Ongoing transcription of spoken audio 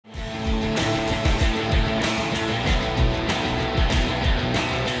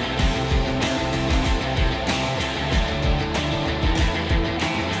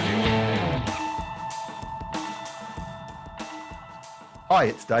Hi,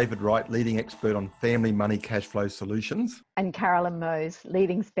 it's David Wright, leading expert on family money cash flow solutions. And Carolyn Mose,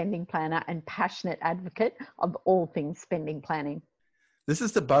 leading spending planner and passionate advocate of all things spending planning. This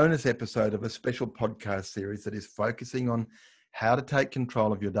is the bonus episode of a special podcast series that is focusing on how to take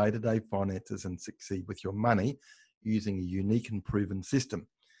control of your day-to-day finances and succeed with your money using a unique and proven system.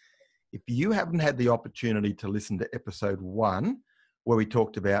 If you haven't had the opportunity to listen to episode 1, where we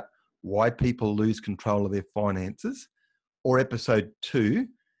talked about why people lose control of their finances, or episode 2,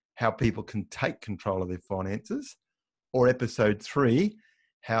 how people can take control of their finances, or episode 3,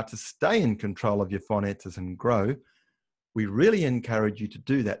 how to stay in control of your finances and grow, we really encourage you to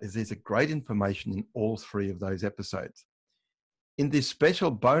do that, as there's a great information in all 3 of those episodes. In this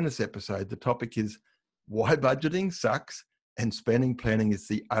special bonus episode, the topic is why budgeting sucks and spending planning is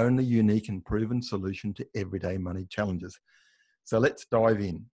the only unique and proven solution to everyday money challenges. So let's dive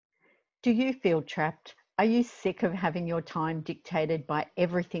in. Do you feel trapped? Are you sick of having your time dictated by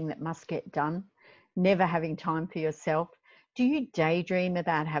everything that must get done? Never having time for yourself? Do you daydream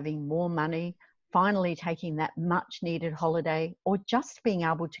about having more money, finally taking that much needed holiday, or just being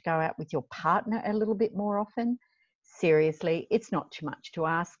able to go out with your partner a little bit more often? Seriously, it's not too much to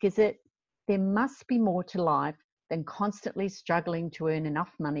ask, is it? There must be more to life than constantly struggling to earn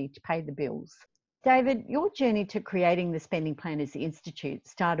enough money to pay the bills. David, your journey to creating the Spending Planners Institute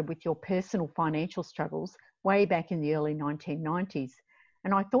started with your personal financial struggles way back in the early 1990s.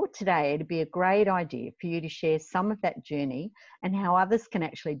 And I thought today it'd be a great idea for you to share some of that journey and how others can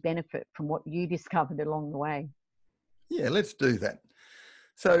actually benefit from what you discovered along the way. Yeah, let's do that.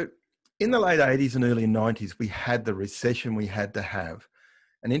 So in the late 80s and early 90s, we had the recession we had to have,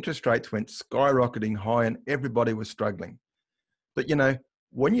 and interest rates went skyrocketing high and everybody was struggling. But you know,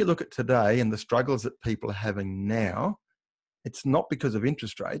 when you look at today and the struggles that people are having now, it's not because of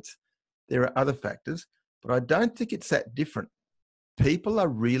interest rates. There are other factors, but I don't think it's that different. People are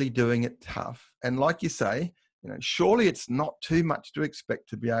really doing it tough. And like you say, surely it's not too much to expect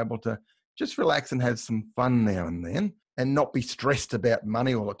to be able to just relax and have some fun now and then and not be stressed about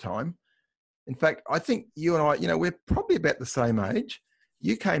money all the time. In fact, I think you and I, we're probably about the same age.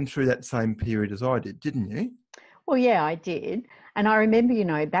 You came through that same period as I did, didn't you? Well, yeah, I did. And I remember,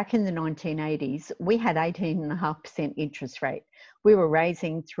 back in the 1980s, we had 18.5% interest rate. We were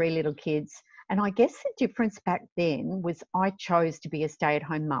raising 3 little kids. And I guess the difference back then was I chose to be a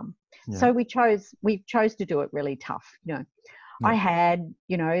stay-at-home mum. Yeah. So we chose to do it really tough. Yeah. I had,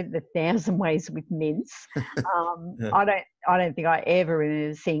 the 1,000 ways with mince. Yeah. I don't think I ever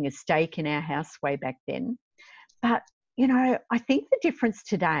remember seeing a steak in our house way back then. But, I think the difference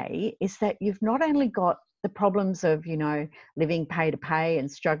today is that you've not only got the problems of, living pay to pay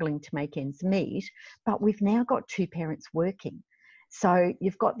and struggling to make ends meet, but we've now got 2 parents working. So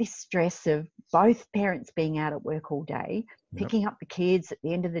you've got this stress of both parents being out at work all day, picking up the kids at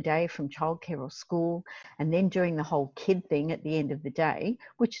the end of the day from childcare or school, and then doing the whole kid thing at the end of the day,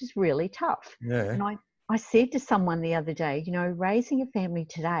 which is really tough. Yeah. And I said to someone the other day, raising a family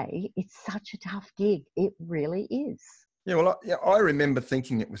today, it's such a tough gig. It really is. Yeah, well, I remember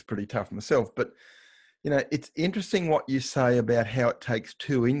thinking it was pretty tough myself, but it's interesting what you say about how it takes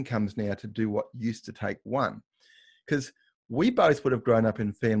 2 incomes now to do what used to take 1. Because we both would have grown up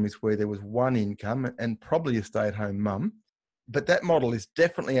in families where there was 1 income and probably a stay-at-home mum. But that model is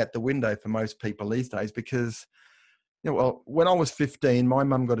definitely out the window for most people these days because, when I was 15, my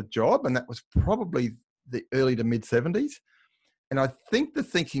mum got a job, and that was probably the early to mid-70s. And I think the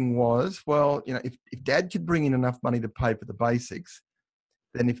thinking was, if dad could bring in enough money to pay for the basics,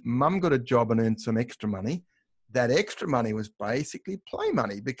 then if mum got a job and earned some extra money, that extra money was basically play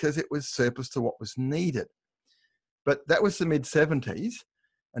money because it was surplus to what was needed. But that was the mid-70s.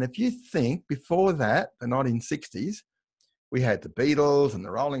 And if you think before that, the 1960s, we had the Beatles and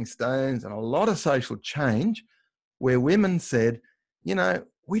the Rolling Stones and a lot of social change where women said,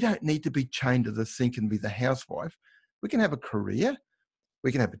 we don't need to be chained to the sink and be the housewife. We can have a career.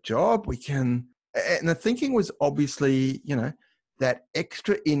 We can have a job. And the thinking was obviously, that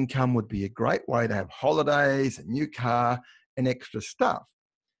extra income would be a great way to have holidays, a new car, and extra stuff.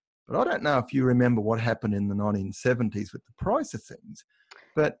 But I don't know if you remember what happened in the 1970s with the price of things.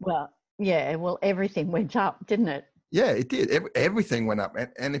 But everything went up, didn't it? Yeah, it did. Everything went up.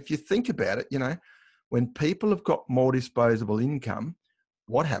 And if you think about it, when people have got more disposable income,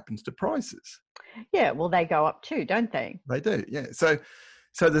 what happens to prices? Yeah, well, they go up too, don't they? They do, yeah.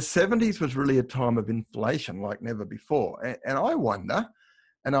 So the 70s was really a time of inflation like never before. And I wonder,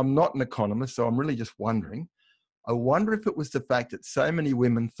 and I'm not an economist, so I'm really just wondering, I wonder if it was the fact that so many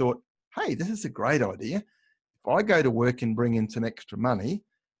women thought, hey, this is a great idea. If I go to work and bring in some extra money,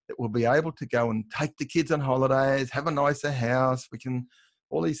 that we'll be able to go and take the kids on holidays, have a nicer house, we can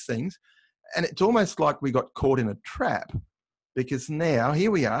all these things. And it's almost like we got caught in a trap, because now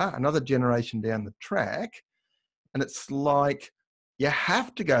here we are, another generation down the track, and it's like you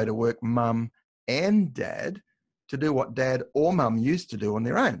have to go to work, mum and dad, to do what dad or mum used to do on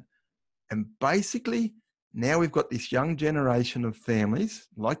their own. And basically, now we've got this young generation of families,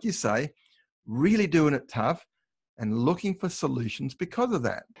 like you say, really doing it tough and looking for solutions because of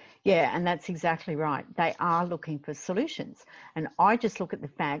that. Yeah, and that's exactly right. They are looking for solutions. And I just look at the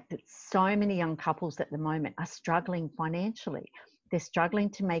fact that so many young couples at the moment are struggling financially. They're struggling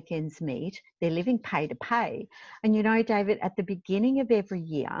to make ends meet. They're living pay to pay. And you know, David, at the beginning of every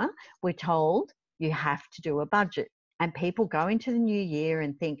year, we're told you have to do a budget. And people go into the new year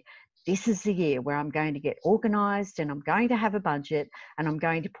and think, this is the year where I'm going to get organised and I'm going to have a budget and I'm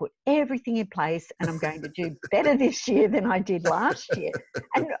going to put everything in place and I'm going to do better this year than I did last year.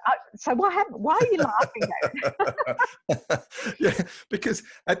 And so what happened? Why are you laughing, David? Yeah, because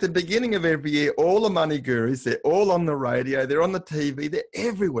at the beginning of every year, all the money gurus, they're all on the radio, they're on the TV, they're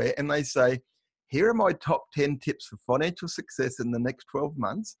everywhere. And they say, here are my top 10 tips for financial success in the next 12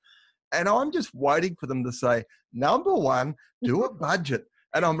 months. And I'm just waiting for them to say, number one, do a budget.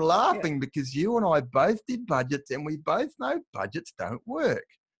 And I'm laughing because you and I both did budgets and we both know budgets don't work.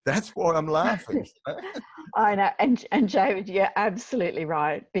 That's why I'm laughing. I know. And David, you're absolutely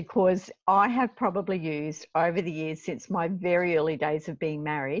right, because I have probably used over the years since my very early days of being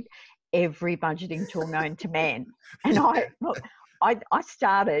married, every budgeting tool known to man. And I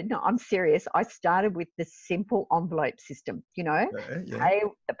started, no, I'm serious, I started with the simple envelope system, you know.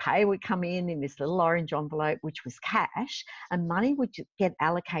 The pay would come in this little orange envelope, which was cash, and money would get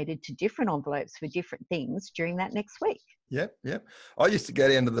allocated to different envelopes for different things during that next week. Yep. I used to go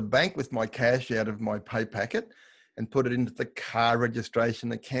down to the bank with my cash out of my pay packet and put it into the car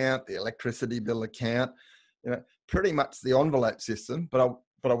registration account, the electricity bill account, you know, pretty much the envelope system, but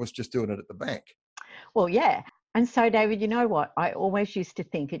I was just doing it at the bank. Well, yeah. And so, David, you know what? I always used to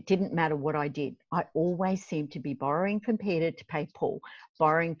think it didn't matter what I did. I always seemed to be borrowing from Peter to pay Paul,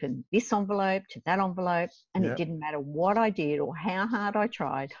 borrowing from this envelope to that envelope. And It didn't matter what I did or how hard I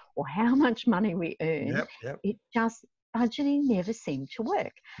tried or how much money we earned. It just, budgeting never seemed to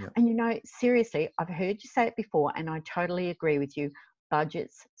work. And, you know, seriously, I've heard you say it before and I totally agree with you.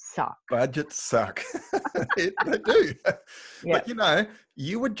 Budgets suck. Budgets suck. They do. But, you know,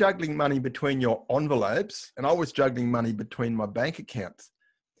 you were juggling money between your envelopes and I was juggling money between my bank accounts.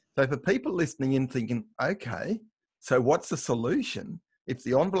 So for people listening in thinking, okay, so what's the solution? If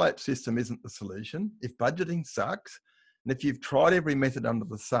the envelope system isn't the solution, if budgeting sucks, and if you've tried every method under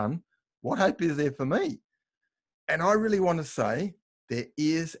the sun, what hope is there for me? And I really want to say there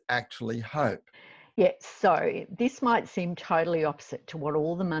is actually hope. Yeah, so this might seem totally opposite to what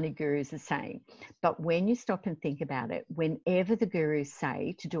all the money gurus are saying, but when you stop and think about it, whenever the gurus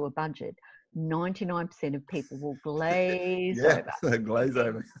say to do a budget, 99% of people will glaze over. Glaze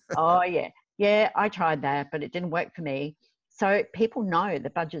over. Oh, yeah. Yeah, I tried that, but it didn't work for me. So people know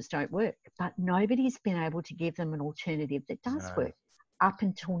that budgets don't work, but nobody's been able to give them an alternative that does work up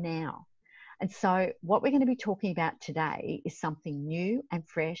until now. And so what we're going to be talking about today is something new and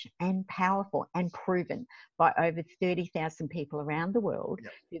fresh and powerful and proven by over 30,000 people around the world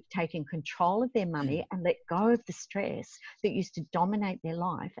who've taken control of their money and let go of the stress that used to dominate their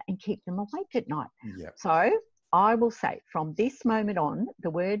life and keep them awake at night. So I will say from this moment on,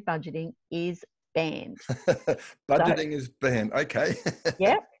 the word budgeting is banned. Budgeting is banned. Okay.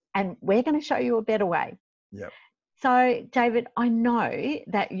 And we're going to show you a better way. So, David, I know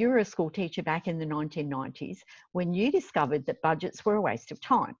that you were a school teacher back in the 1990s when you discovered that budgets were a waste of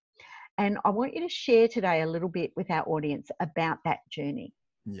time. And I want you to share today a little bit with our audience about that journey.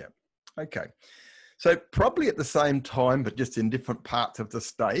 Okay. So probably at the same time, but just in different parts of the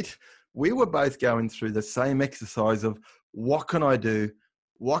state, we were both going through the same exercise of what can I do?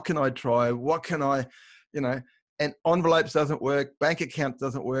 What can I try? What can I, and envelopes doesn't work, bank account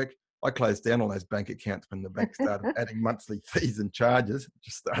doesn't work. I closed down all those bank accounts when the bank started adding monthly fees and charges. It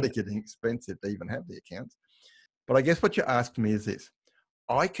just started getting expensive to even have the accounts. But I guess what you asked me is this.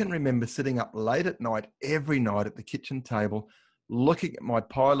 I can remember sitting up late at night, every night at the kitchen table, looking at my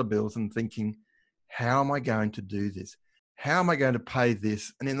pile of bills and thinking, how am I going to do this? How am I going to pay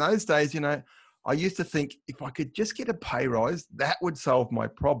this? And in those days, I used to think if I could just get a pay rise, that would solve my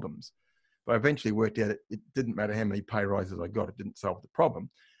problems. But I eventually worked out it didn't matter how many pay rises I got, it didn't solve the problem.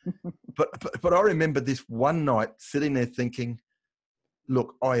 But I remember this one night sitting there thinking,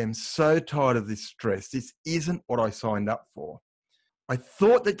 look, I am so tired of this stress. This isn't what I signed up for. I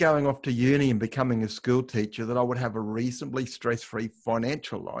thought that going off to uni and becoming a school teacher that I would have a reasonably stress-free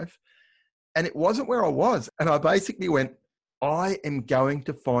financial life. And it wasn't where I was. And I basically went, I am going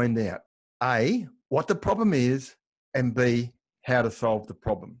to find out, A, what the problem is, and B, how to solve the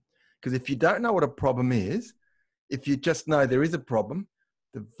problem. Because if you don't know what a problem is, if you just know there is a problem,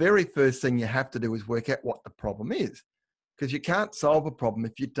 the very first thing you have to do is work out what the problem is. Because you can't solve a problem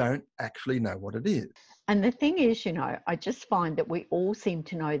if you don't actually know what it is. And the thing is, I just find that we all seem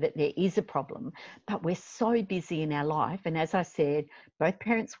to know that there is a problem, but we're so busy in our life. And as I said, both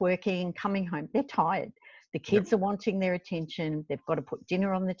parents working, coming home, they're tired. The Yep. kids are wanting their attention. They've got to put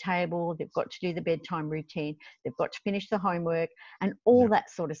dinner on the table. They've got to do the bedtime routine. They've got to finish the homework and all Yep. that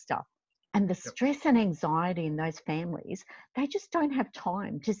sort of stuff. And the Yep. stress and anxiety in those families, they just don't have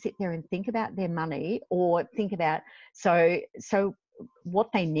time to sit there and think about their money or think about, so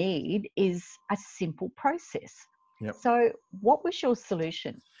what they need is a simple process. Yep. So what was your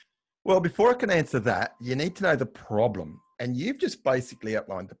solution? Well, before I can answer that, you need to know the problem. And you've just basically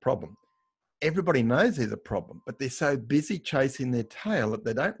outlined the problem. Everybody knows there's a problem, but they're so busy chasing their tail that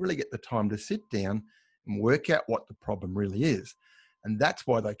they don't really get the time to sit down and work out what the problem really is. And that's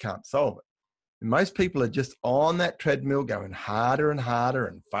why they can't solve it. And most people are just on that treadmill going harder and harder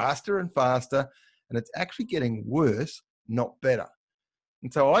and faster, and it's actually getting worse, not better.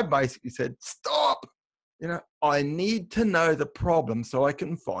 And so I basically said, stop, I need to know the problem so I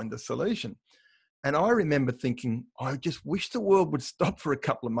can find a solution. And I remember thinking, I just wish the world would stop for a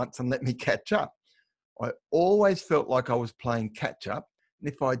couple of months and let me catch up. I always felt like I was playing catch up. And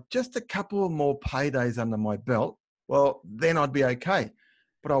if I had just a couple of more paydays under my belt, well, then I'd be okay.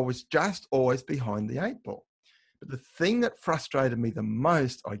 But I was just always behind the eight ball. But the thing that frustrated me the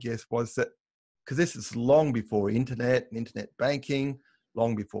most, I guess, was that, because this is long before internet and internet banking,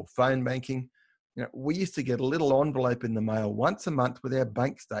 long before phone banking, we used to get a little envelope in the mail once a month with our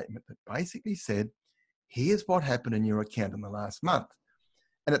bank statement that basically said, here's what happened in your account in the last month.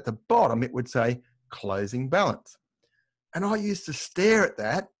 And at the bottom, it would say closing balance. And I used to stare at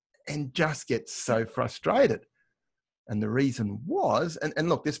that and just get so frustrated. And the reason was, and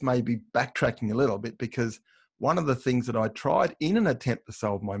look, this may be backtracking a little bit, because one of the things that I tried in an attempt to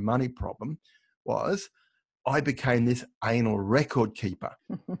solve my money problem was I became this anal record keeper.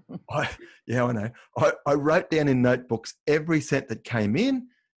 I know. I wrote down in notebooks every cent that came in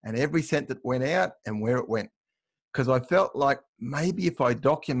and every cent that went out and where it went. Because I felt like maybe if I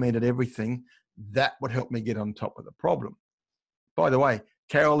documented everything, that would help me get on top of the problem. By the way,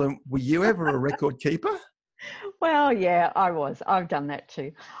 Carolyn, were you ever a record keeper? Well, yeah, I was. I've done that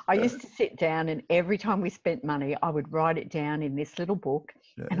too. I used to sit down and every time we spent money, I would write it down in this little book.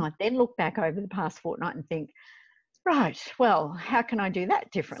 Yeah. And I'd then look back over the past fortnight and think, right, well, how can I do that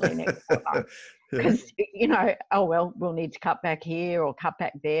differently next fortnight? Because, oh, well, we'll need to cut back here or cut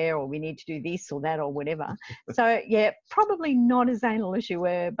back there, or we need to do this or that or whatever. So, yeah, probably not as anal as you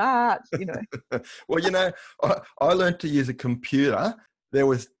were, but, Well, I learned to use a computer. There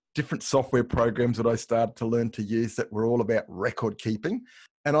was different software programs that I started to learn to use that were all about record keeping.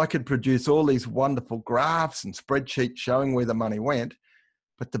 And I could produce all these wonderful graphs and spreadsheets showing where the money went.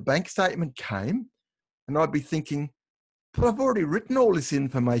 But the bank statement came and I'd be thinking, but I've already written all this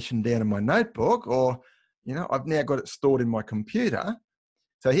information down in my notebook, or, I've now got it stored in my computer.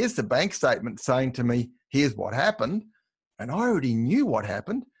 So here's the bank statement saying to me, here's what happened. And I already knew what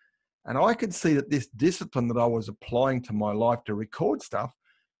happened. And I could see that this discipline that I was applying to my life to record stuff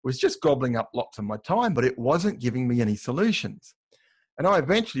was just gobbling up lots of my time, but it wasn't giving me any solutions. And I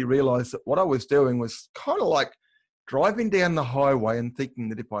eventually realized that what I was doing was kind of like driving down the highway and thinking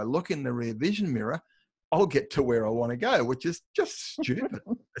that if I look in the rear vision mirror, I'll get to where I want to go, which is just stupid.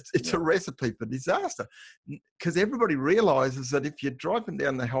 It's a recipe for disaster, because everybody realizes that if you're driving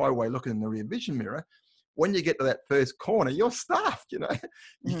down the highway looking in the rear vision mirror, when you get to that first corner, you're stuffed,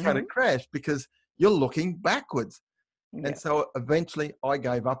 you're going to crash because you're looking backwards. Yeah. And so eventually I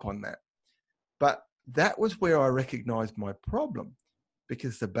gave up on that. But that was where I recognized my problem,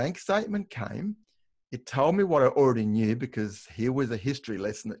 because the bank statement came. It told me what I already knew, because here was a history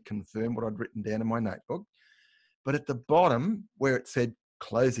lesson that confirmed what I'd written down in my notebook. But at the bottom where it said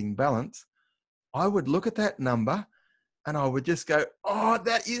closing balance, I would look at that number and I would just go, oh,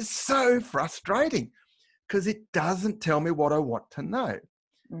 that is so frustrating, because it doesn't tell me what I want to know.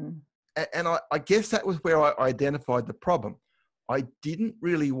 And I guess that was where I identified the problem. I didn't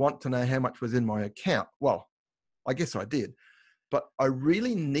really want to know how much was in my account. Well, I guess I did, but I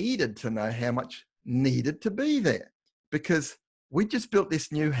really needed to know how much needed to be there, because we just built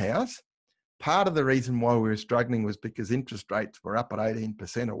this new house. Part of the reason why we were struggling was because interest rates were up at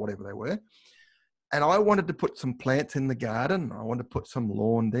 18% or whatever they were. And I wanted to put some plants in the garden. I wanted to put some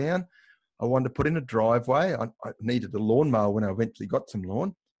lawn down. I wanted to put in a driveway. I needed a lawnmower when I eventually got some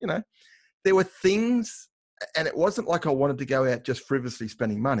lawn. There were things And it wasn't like I wanted to go out just frivolously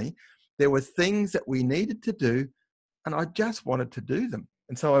spending money. There were things that we needed to do, and I just wanted to do them.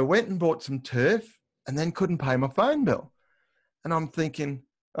 And so I went and bought some turf and then couldn't pay my phone bill. And I'm thinking,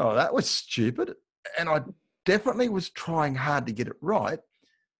 oh, that was stupid. And I definitely was trying hard to get it right.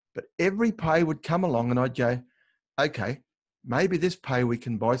 But every pay would come along and I'd go, okay, maybe this pay we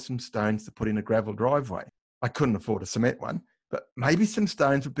can buy some stones to put in a gravel driveway. I couldn't afford a cement one, but maybe some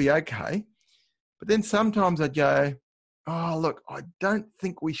stones would be okay. But then sometimes I'd go, oh, look, I don't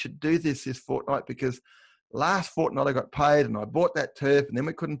think we should do this fortnight because last fortnight I got paid and I bought that turf and then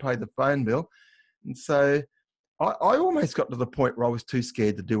we couldn't pay the phone bill. And so I almost got to the point where I was too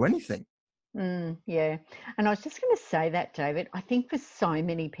scared to do anything. Yeah. And I was just going to say that, David. I think for so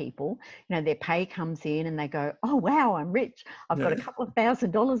many people, their pay comes in and they go, oh, wow, I'm rich. I've got a couple of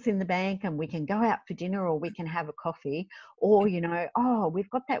 $1,000 in the bank and we can go out for dinner or we can have a coffee. Or, oh, we've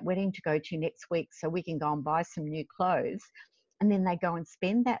got that wedding to go to next week so we can go and buy some new clothes. And then they go and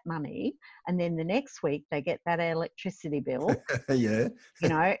spend that money. And then the next week they get that electricity bill. Yeah.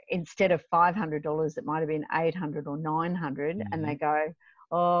 Instead of $500, it might have been $800 or $900. And they go,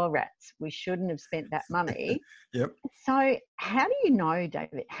 oh, rats, we shouldn't have spent that money. Yep. So how do you know,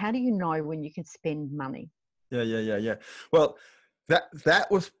 David? How do you know when you can spend money? Yeah. Well, that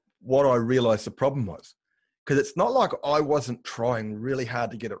was what I realized the problem was. Because it's not like I wasn't trying really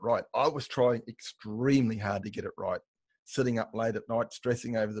hard to get it right. I was trying extremely hard to get it right. Sitting up late at night,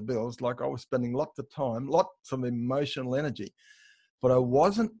 stressing over the bills, like I was spending lots of time, lots of emotional energy. But I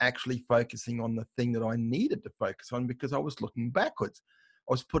wasn't actually focusing on the thing that I needed to focus on because I was looking backwards.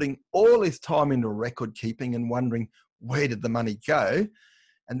 I was putting all this time into record keeping and wondering, where did the money go?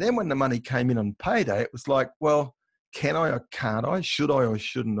 And then when the money came in on payday, it was like, well, can I or can't I? Should I or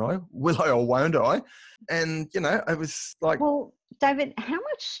shouldn't I? Will I or won't I? And, I was like... Well, David, how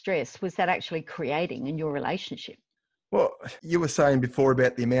much stress was that actually creating in your relationship? Well, you were saying before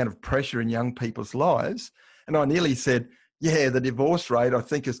about the amount of pressure in young people's lives. And I nearly said, yeah, the divorce rate, I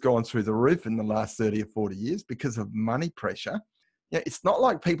think, has gone through the roof in the last 30 or 40 years because of money pressure. It's not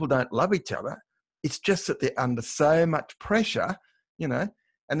like people don't love each other. It's just that they're under so much pressure, and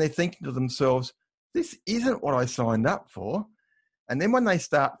they're thinking to themselves, this isn't what I signed up for. And then when they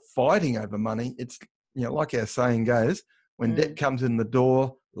start fighting over money, it's, like our saying goes, when debt comes in the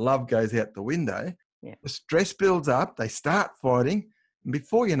door, love goes out the window. Yeah. The stress builds up, they start fighting, and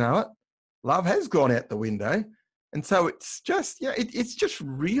before you know it, love has gone out the window. And so it's just, it's just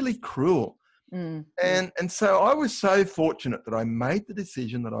really cruel. And so I was so fortunate that I made the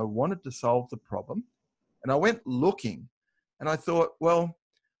decision that I wanted to solve the problem. And I went looking and I thought, well,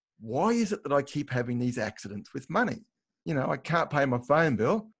 why is it that I keep having these accidents with money? I can't pay my phone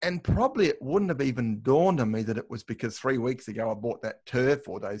bill. And probably it wouldn't have even dawned on me that it was because 3 weeks ago I bought that turf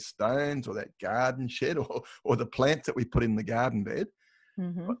or those stones or that garden shed or the plants that we put in the garden bed.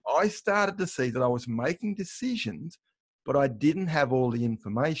 But I started to see that I was making decisions, but I didn't have all the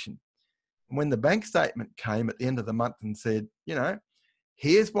information. And when the bank statement came at the end of the month and said,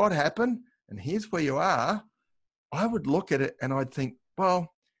 here's what happened and here's where you are, I would look at it and I'd think,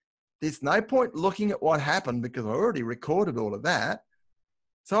 well, there's no point looking at what happened because I already recorded all of that.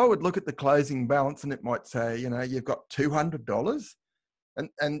 So I would look at the closing balance and it might say, you've got $200.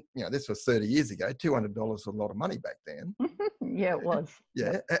 And this was 30 years ago. $200 was a lot of money back then. Yeah, it was.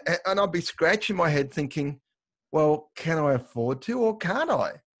 Yeah. And I'd be scratching my head thinking, well, can I afford to or can't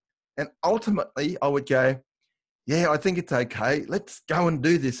I? And ultimately I would go, yeah, I think it's okay. Let's go and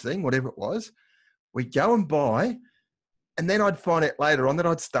do this thing, whatever it was. We'd go and buy. And then I'd find out later on that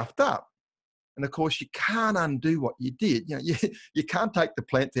I'd stuffed up. And of course, you can't undo what you did. You can't take the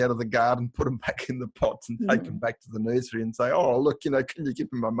plants out of the garden, put them back in the pots and take them back to the nursery and say, oh, look, can you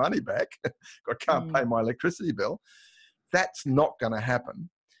give me my money back? I can't pay my electricity bill. That's not going to happen.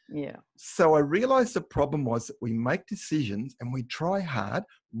 Yeah. So I realized the problem was that we make decisions and we try hard,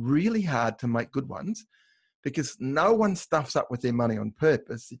 really hard to make good ones because no one stuffs up with their money on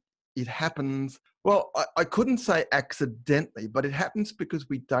purpose. It happens, well, I couldn't say accidentally, but it happens because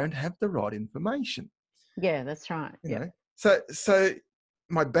we don't have the right information. Yeah, that's right. Yeah. So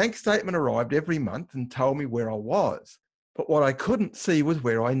my bank statement arrived every month and told me where I was. But what I couldn't see was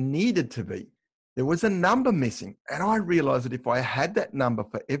where I needed to be. There was a number missing. And I realized that if I had that number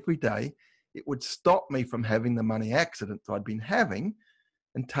for every day, it would stop me from having the money accidents I'd been having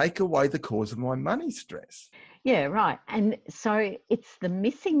and take away the cause of my money stress. Yeah, right. And so it's the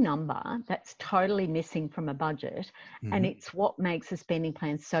missing number that's totally missing from a budget. And it's what makes a spending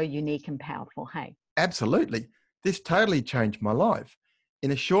plan so unique and powerful, hey? Absolutely. This totally changed my life.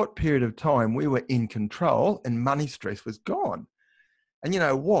 In a short period of time, we were in control and money stress was gone. And you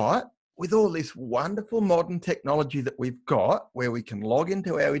know what? with all this wonderful modern technology that we've got, where we can log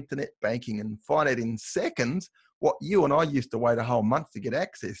into our internet banking and find out in seconds what you and I used to wait a whole month to get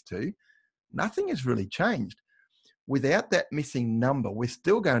access to, nothing has really changed. Without that missing number, we're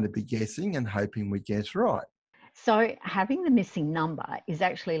still going to be guessing and hoping we guess right. So having the missing number is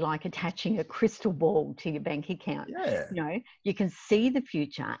actually like attaching a crystal ball to your bank account. Yeah, You know, you can see the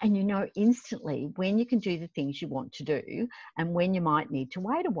future and you know instantly when you can do the things you want to do and when you might need to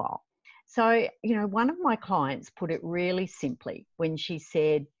wait a while. So, you know, one of my clients put it really simply when she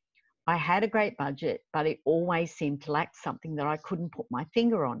said, I had a great budget, but it always seemed to lack something that I couldn't put my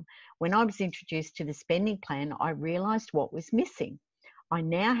finger on. When I was introduced to the spending plan, I realized what was missing. I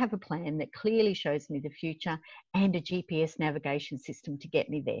now have a plan that clearly shows me the future and a GPS navigation system to get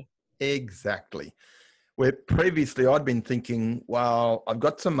me there. exactly. Where previously I'd been thinking, well, I've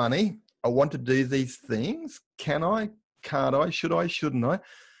got some money. I want to do these things. Can I? Can't I? Should I? Shouldn't I?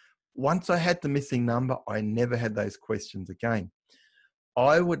 Once I had the missing number, I never had those questions again.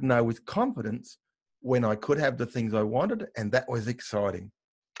 I would know with confidence when I could have the things I wanted, and that was exciting.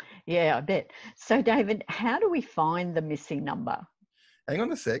 Yeah, I bet. So, David, how do we find the missing number? Hang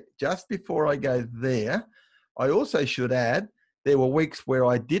on a sec. Just before I go there, I also should add there were weeks where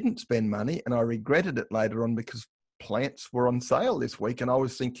I didn't spend money and I regretted it later on because plants were on sale this week. And I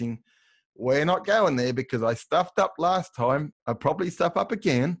was thinking, we're not going there because I stuffed up last time. I'll probably stuff up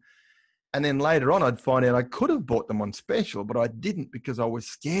again. And then later on, I'd find out I could have bought them on special, but I didn't because I was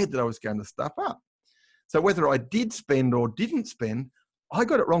scared that I was going to stuff up. So whether I did spend or didn't spend, I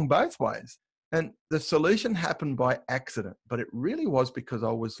got it wrong both ways. And the solution happened by accident, but it really was because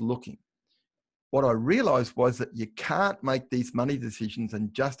I was looking. What I realized was that you can't make these money decisions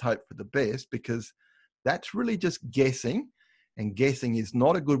and just hope for the best because that's really just guessing. And guessing is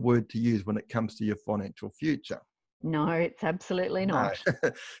not a good word to use when it comes to your financial future. No, it's absolutely not.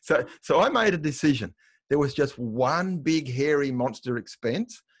 No. So I made a decision. There was just one big hairy monster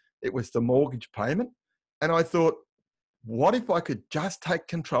expense. It was the mortgage payment. And I thought, what if I could just take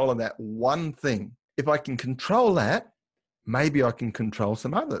control of that one thing? If I can control that, maybe I can control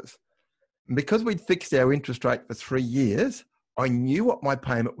some others. And because we'd fixed our interest rate for 3 years, I knew what my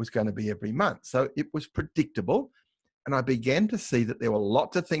payment was going to be every month. So it was predictable. And I began to see that there were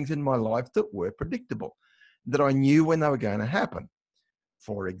lots of things in my life that were predictable, that I knew when they were going to happen.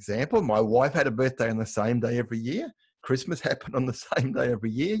 For example, my wife had a birthday on the same day every year. Christmas happened on the same day every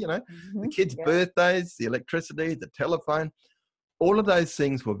year, you know. The kids' birthdays, the electricity, the telephone, all of those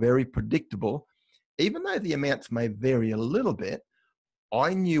things were very predictable. Even though the amounts may vary a little bit,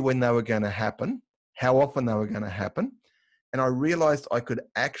 I knew when they were going to happen, how often they were going to happen, and I realized I could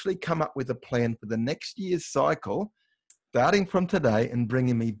actually come up with a plan for the next year's cycle, starting from today and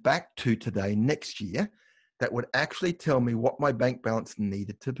bringing me back to today next year, that would actually tell me what my bank balance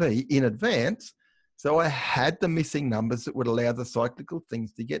needed to be in advance. So I had the missing numbers that would allow the cyclical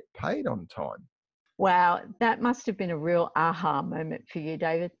things to get paid on time. Wow, that must have been a real aha moment for you,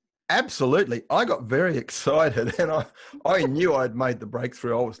 David. Absolutely. I got very excited and I knew I'd made the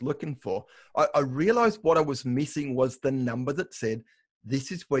breakthrough I was looking for. I realized what I was missing was the number that said,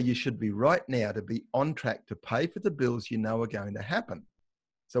 this is where you should be right now to be on track to pay for the bills you know are going to happen.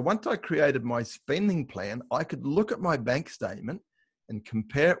 So once I created my spending plan, I could look at my bank statement and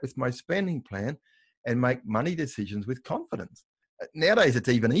compare it with my spending plan and make money decisions with confidence. Nowadays, it's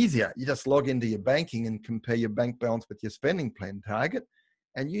even easier. You just log into your banking and compare your bank balance with your spending plan target,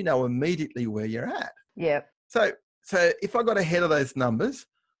 and you know immediately where you're at. Yep. So if I got ahead of those numbers,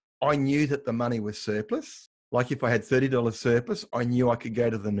 I knew that the money was surplus. Like if I had $30 surplus, I knew I could go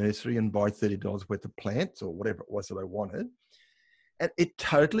to the nursery and buy $30 worth of plants or whatever it was that I wanted. And it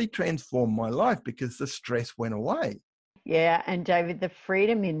totally transformed my life because the stress went away. Yeah, and David, the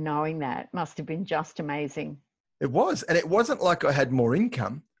freedom in knowing that must have been just amazing. It was. And it wasn't like I had more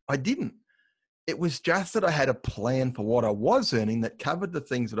income. I didn't. It was just that I had a plan for what I was earning that covered the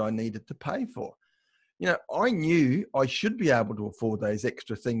things that I needed to pay for. You know, I knew I should be able to afford those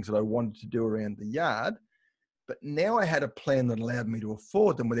extra things that I wanted to do around the yard. But now I had a plan that allowed me to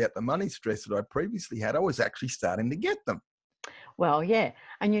afford them without the money stress that I previously had. I was actually starting to get them. Well, yeah.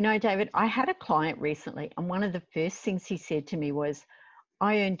 And you know, David, I had a client recently, and one of the first things he said to me was,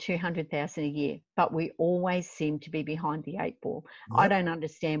 I earn 200,000 a year, but we always seem to be behind the eight ball. Yep. I don't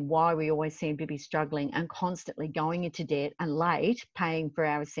understand why we always seem to be struggling and constantly going into debt and late paying for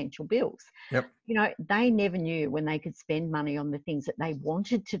our essential bills. Yep. You know, they never knew when they could spend money on the things that they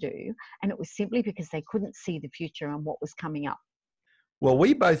wanted to do. And it was simply because they couldn't see the future and what was coming up. Well,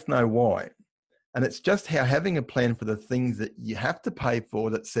 we both know why. And it's just how having a plan for the things that you have to pay for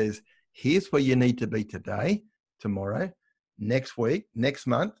that says, here's where you need to be today, tomorrow, next week, next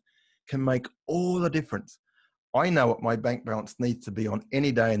month, can make all the difference. I know what my bank balance needs to be on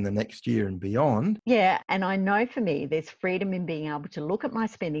any day in the next year and beyond. Yeah, and I know for me, there's freedom in being able to look at my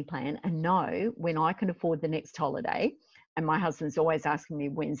spending plan and know when I can afford the next holiday. And my husband's always asking me,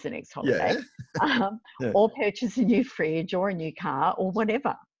 when's the next holiday? Yeah. Yeah. Or purchase a new fridge or a new car or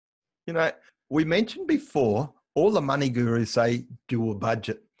whatever. You know, we mentioned before, all the money gurus say, do a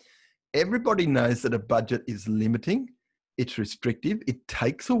budget. Everybody knows that a budget is limiting. It's restrictive. It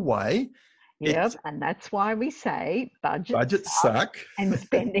takes away. Yep, and that's why we say budgets Budgets suck. and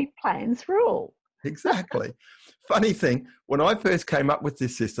spending plans rule. Exactly. Funny thing, when I first came up with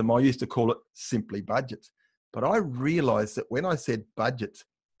this system, I used to call it simply budgets. But I realized that when I said budgets,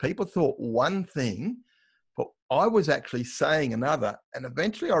 people thought one thing, but I was actually saying another. And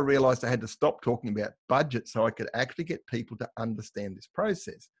eventually I realized I had to stop talking about budget so I could actually get people to understand this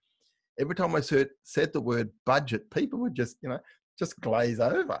process. Every time I said the word budget, people would just glaze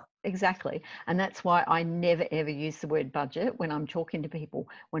over. Exactly. And that's why I never, ever use the word budget when I'm talking to people.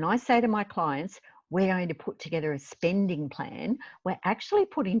 When I say to my clients, we're going to put together a spending plan, we're actually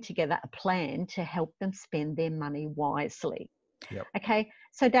putting together a plan to help them spend their money wisely. Yep. Okay.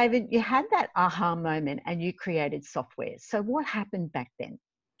 So David, you had that aha moment and you created software. So what happened back then?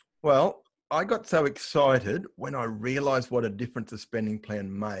 Well, I got so excited when I realized what a difference a spending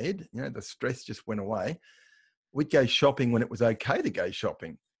plan made. The stress just went away. We'd go shopping when it was okay to go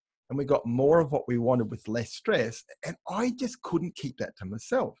shopping. And we got more of what we wanted with less stress. And I just couldn't keep that to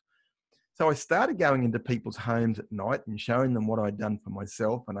myself. So I started going into people's homes at night and showing them what I'd done for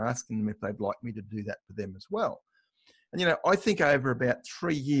myself and asking them if they'd like me to do that for them as well. And, I think over about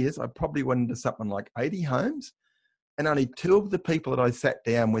 3 years, I probably went into something like 80 homes. And only 2 of the people that I sat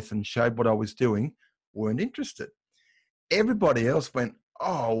down with and showed what I was doing weren't interested. Everybody else went,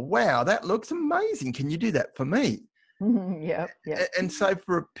 oh, wow, that looks amazing. Can you do that for me? Yep. And so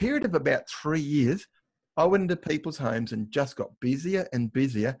for a period of about 3 years, I went into people's homes and just got busier and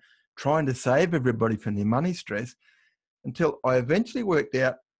busier trying to save everybody from their money stress until I eventually worked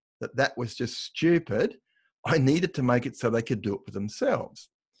out that that was just stupid. I needed to make it so they could do it for themselves.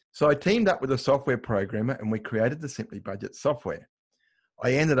 So I teamed up with a software programmer and we created the Simply Budget software.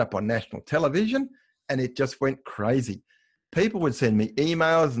 I ended up on national television and it just went crazy. People would send me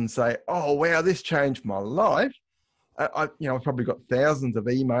emails and say, oh, wow, this changed my life. I've probably got thousands of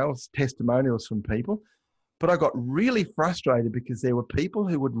emails, testimonials from people, but I got really frustrated because there were people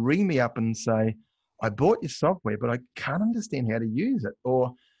who would ring me up and say, I bought your software, but I can't understand how to use it,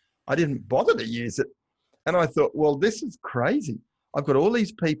 or I didn't bother to use it. And I thought, well, this is crazy. I've got all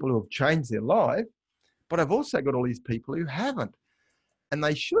these people who have changed their life, but I've also got all these people who haven't, and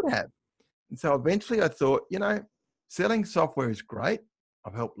they should have. And so eventually I thought, selling software is great.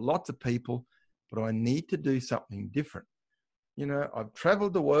 I've helped lots of people, but I need to do something different. I've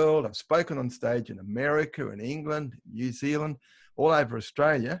traveled the world. I've spoken on stage in America and England, New Zealand, all over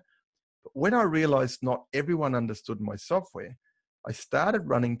Australia. But when I realized not everyone understood my software, I started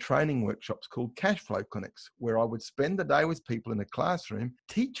running training workshops called cash flow clinics, where I would spend the day with people in a classroom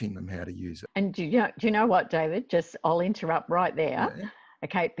teaching them how to use it. And do you know what, David? I'll interrupt right there. Yeah.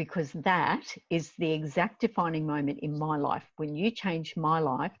 Okay, because that is the exact defining moment in my life when you changed my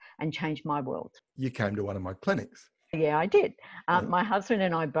life and changed my world. You came to one of my clinics. Yeah, I did. Yeah. My husband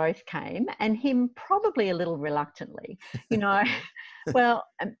and I both came, and him probably a little reluctantly. Well,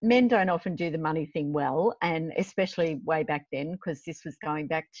 men don't often do the money thing well, and especially way back then, because this was going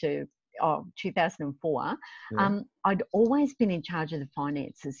back to 2004. Yeah. I'd always been in charge of the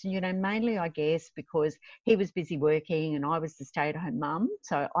finances, mainly, I guess, because he was busy working and I was the stay-at-home mum.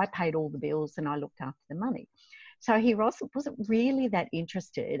 So I paid all the bills and I looked after the money. So he wasn't really that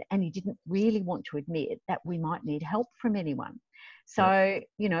interested, and he didn't really want to admit that we might need help from anyone. So,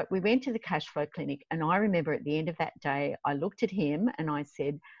 we went to the cash flow clinic, and I remember at the end of that day, I looked at him and I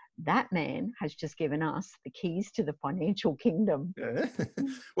said, that man has just given us the keys to the financial kingdom. Yeah.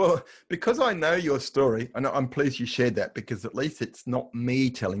 Well, because I know your story, I'm pleased you shared that, because at least it's not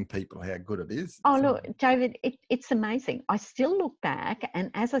me telling people how good it is. Oh, look, David, it's amazing. I still look back, and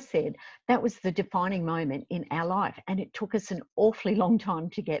as I said, that was the defining moment in our life, and it took us an awfully long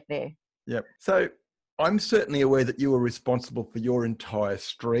time to get there. Yep. So I'm certainly aware that you were responsible for your entire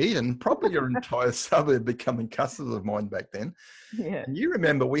street and probably your entire suburb becoming customers of mine back then. Yeah. And you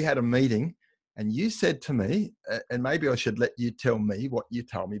remember we had a meeting and you said to me, and maybe I should let you tell me what you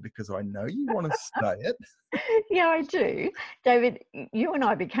told me because I know you want to say it. Yeah, I do. David, you and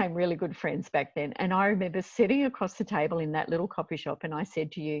I became really good friends back then. And I remember sitting across the table in that little coffee shop and I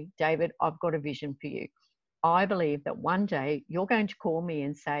said to you, David, I've got a vision for you. I believe that one day you're going to call me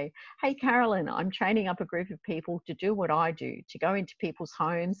and say, hey, Carolyn, I'm training up a group of people to do what I do, to go into people's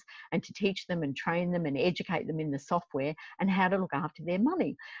homes and to teach them and train them and educate them in the software and how to look after their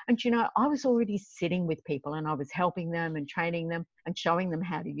money. And, I was already sitting with people and I was helping them and training them and showing them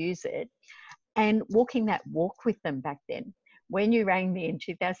how to use it and walking that walk with them back then. When you rang me in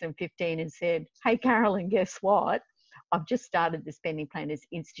 2015 and said, hey, Carolyn, guess what? I've just started the Spending Planners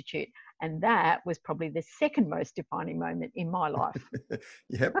Institute. And that was probably the second most defining moment in my life.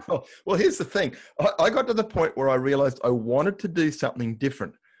 Yeah. Well, here's the thing. I got to the point where I realized I wanted to do something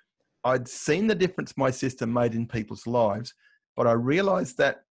different. I'd seen the difference my system made in people's lives, but I realized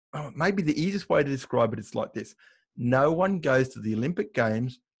that maybe the easiest way to describe it is like this. No one goes to the Olympic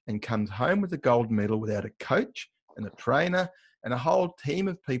Games and comes home with a gold medal without a coach and a trainer and a whole team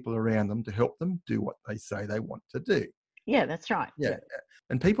of people around them to help them do what they say they want to do. Yeah, that's right. Yeah.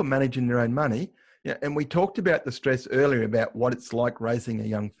 And people managing their own money. Yeah. And we talked about the stress earlier about what it's like raising a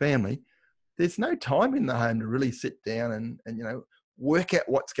young family. There's no time in the home to really sit down and work out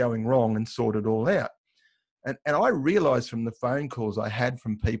what's going wrong and sort it all out. And I realized from the phone calls I had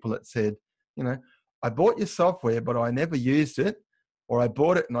from people that said, I bought your software, but I never used it, or I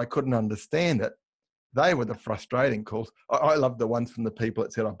bought it and I couldn't understand it. They were the frustrating calls. I love the ones from the people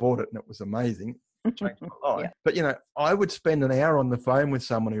that said, I bought it and it was amazing. It changed my life. Yeah. But, I would spend an hour on the phone with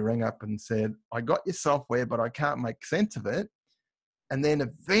someone who rang up and said, I got your software, but I can't make sense of it. And then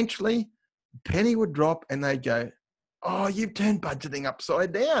eventually penny would drop and they'd go, oh, you've turned budgeting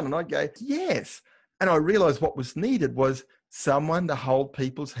upside down. And I'd go, yes. And I realized what was needed was someone to hold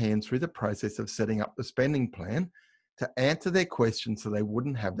people's hands through the process of setting up the spending plan, to answer their questions so they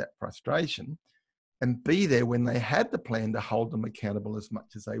wouldn't have that frustration, and be there when they had the plan to hold them accountable as much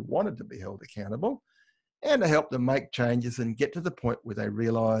as they wanted to be held accountable, and to help them make changes and get to the point where they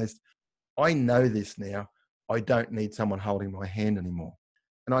realized, I know this now. I don't need someone holding my hand anymore.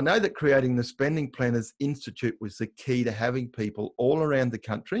 And I know that creating the Spending Planners Institute was the key to having people all around the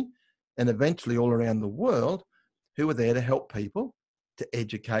country and eventually all around the world who were there to help people, to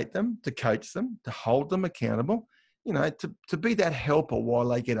educate them, to coach them, to hold them accountable, to be that helper while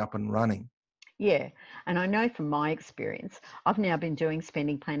they get up and running. Yeah. And I know from my experience, I've now been doing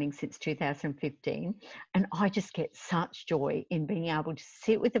spending planning since 2015, and I just get such joy in being able to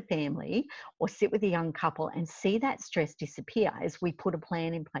sit with a family or sit with a young couple and see that stress disappear as we put a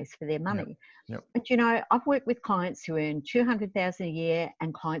plan in place for their money. Yep. But I've worked with clients who earn 200,000 a year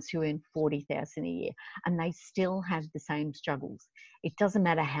and clients who earn 40,000 a year, and they still have the same struggles. It doesn't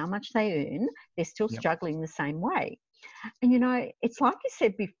matter how much they earn, they're still struggling the same way. And it's like you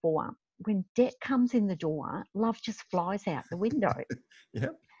said before, when debt comes in the door, love just flies out the window. Yeah.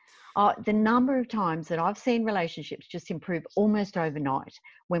 The number of times that I've seen relationships just improve almost overnight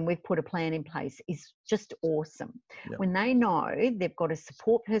when we've put a plan in place is just awesome. Yep. When they know they've got a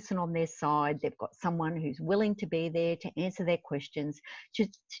support person on their side, they've got someone who's willing to be there to answer their questions, to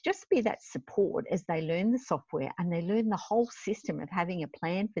just be that support as they learn the software and they learn the whole system of having a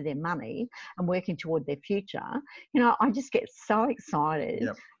plan for their money and working toward their future. I just get so excited.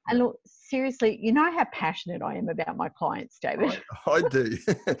 Yep. And look, seriously, you know how passionate I am about my clients, David. I do,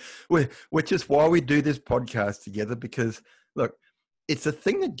 which is why we do this podcast together, because, look, it's a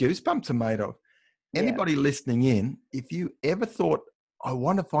thing that goosebumps are made of. Anybody listening in, if you ever thought, I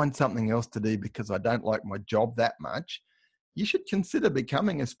want to find something else to do because I don't like my job that much, you should consider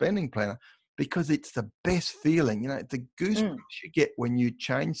becoming a spending planner, because it's the best feeling. The goosebumps you get when you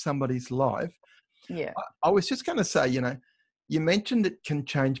change somebody's life. Yeah. I was just going to say, you mentioned it can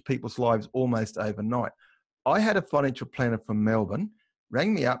change people's lives almost overnight. I had a financial planner from Melbourne,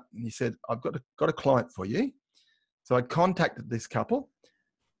 rang me up and he said, I've got a client for you. So I contacted this couple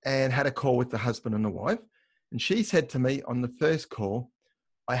and had a call with the husband and the wife. And she said to me on the first call,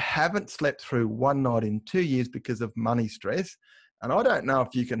 I haven't slept through one night in 2 years because of money stress. And I don't know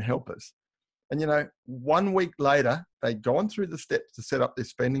if you can help us. And 1 week later, they'd gone through the steps to set up their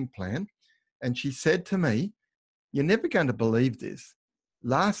spending plan. And she said to me, you're never going to believe this.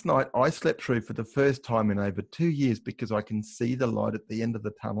 Last night, I slept through for the first time in over 2 years because I can see the light at the end of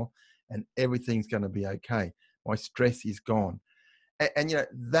the tunnel and everything's going to be okay. My stress is gone. And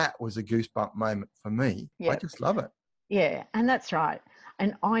that was a goosebump moment for me. I just love it. Yeah, and that's right.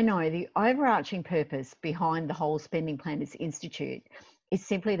 And I know the overarching purpose behind the whole Spending Planners Institute is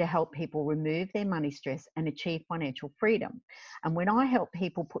simply to help people remove their money stress and achieve financial freedom. And when I help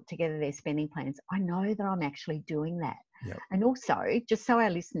people put together their spending plans, I know that I'm actually doing that. Yep. And also, just so our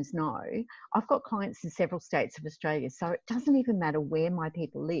listeners know, I've got clients in several states of Australia, so it doesn't even matter where my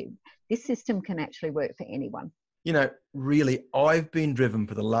people live. This system can actually work for anyone. You know, really, I've been driven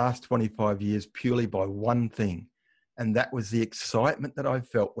for the last 25 years purely by one thing, and that was the excitement that I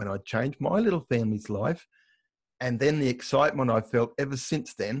felt when I changed my little family's life, and then the excitement I felt ever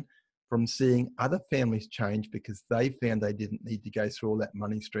since then from seeing other families change because they found they didn't need to go through all that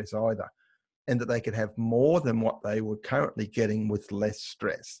money stress either, and that they could have more than what they were currently getting with less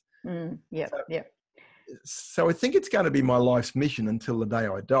stress. Yep, So, yep. so I think it's going to be my life's mission until the day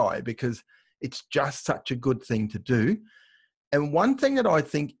I die, because it's just such a good thing to do. And one thing that I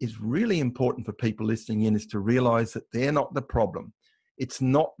think is really important for people listening in is to realize that they're not the problem. It's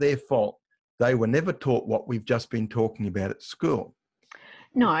not their fault. They were never taught what we've just been talking about at school.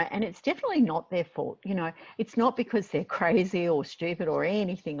 No, and it's definitely not their fault. You know, it's not because they're crazy or stupid or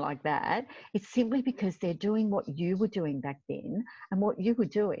anything like that. It's simply because they're doing what you were doing back then. And what you were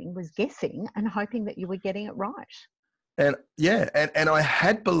doing was guessing and hoping that you were getting it right. And yeah, and I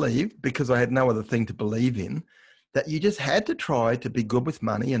had believed, because I had no other thing to believe in, that you just had to try to be good with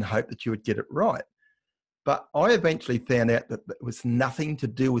money and hope that you would get it right. But I eventually found out that it was nothing to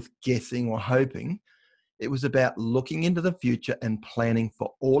do with guessing or hoping. It was about looking into the future and planning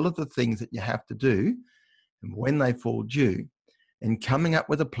for all of the things that you have to do and when they fall due, and coming up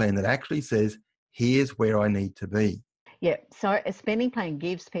with a plan that actually says, here's where I need to be. Yeah. So a spending plan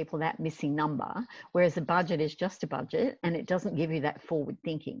gives people that missing number, whereas a budget is just a budget and it doesn't give you that forward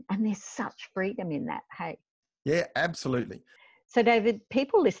thinking. And there's such freedom in that. Hey. Yeah, absolutely. So, David,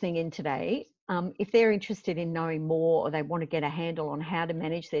 people listening in today, if they're interested in knowing more or they want to get a handle on how to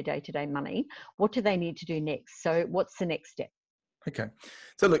manage their day-to-day money, what do they need to do next? So what's the next step? Okay.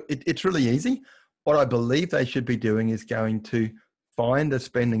 So look, it's really easy. What I believe they should be doing is going to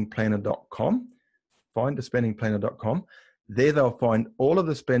findaspendingplanner.com, findaspendingplanner.com. There they'll find all of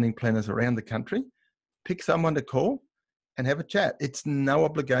the spending planners around the country. Pick someone to call and have a chat. It's no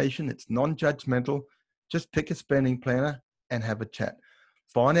obligation. It's non-judgmental. Just pick a spending planner and have a chat.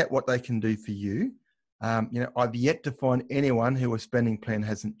 Find out what they can do for you. I've yet to find anyone who a spending plan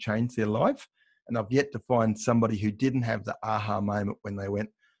hasn't changed their life. And I've yet to find somebody who didn't have the aha moment when they went,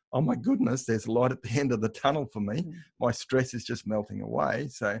 oh my goodness, there's light at the end of the tunnel for me. My stress is just melting away.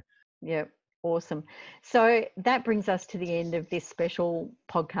 So, yeah, awesome. So that brings us to the end of this special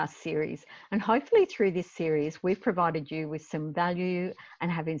podcast series. And hopefully through this series, we've provided you with some value and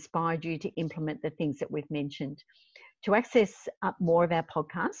have inspired you to implement the things that we've mentioned. To access more of our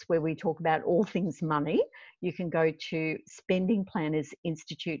podcasts, where we talk about all things money, you can go to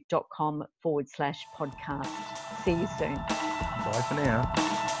spendingplannersinstitute.com/podcast. See you soon. bye for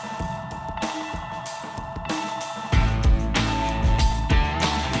now.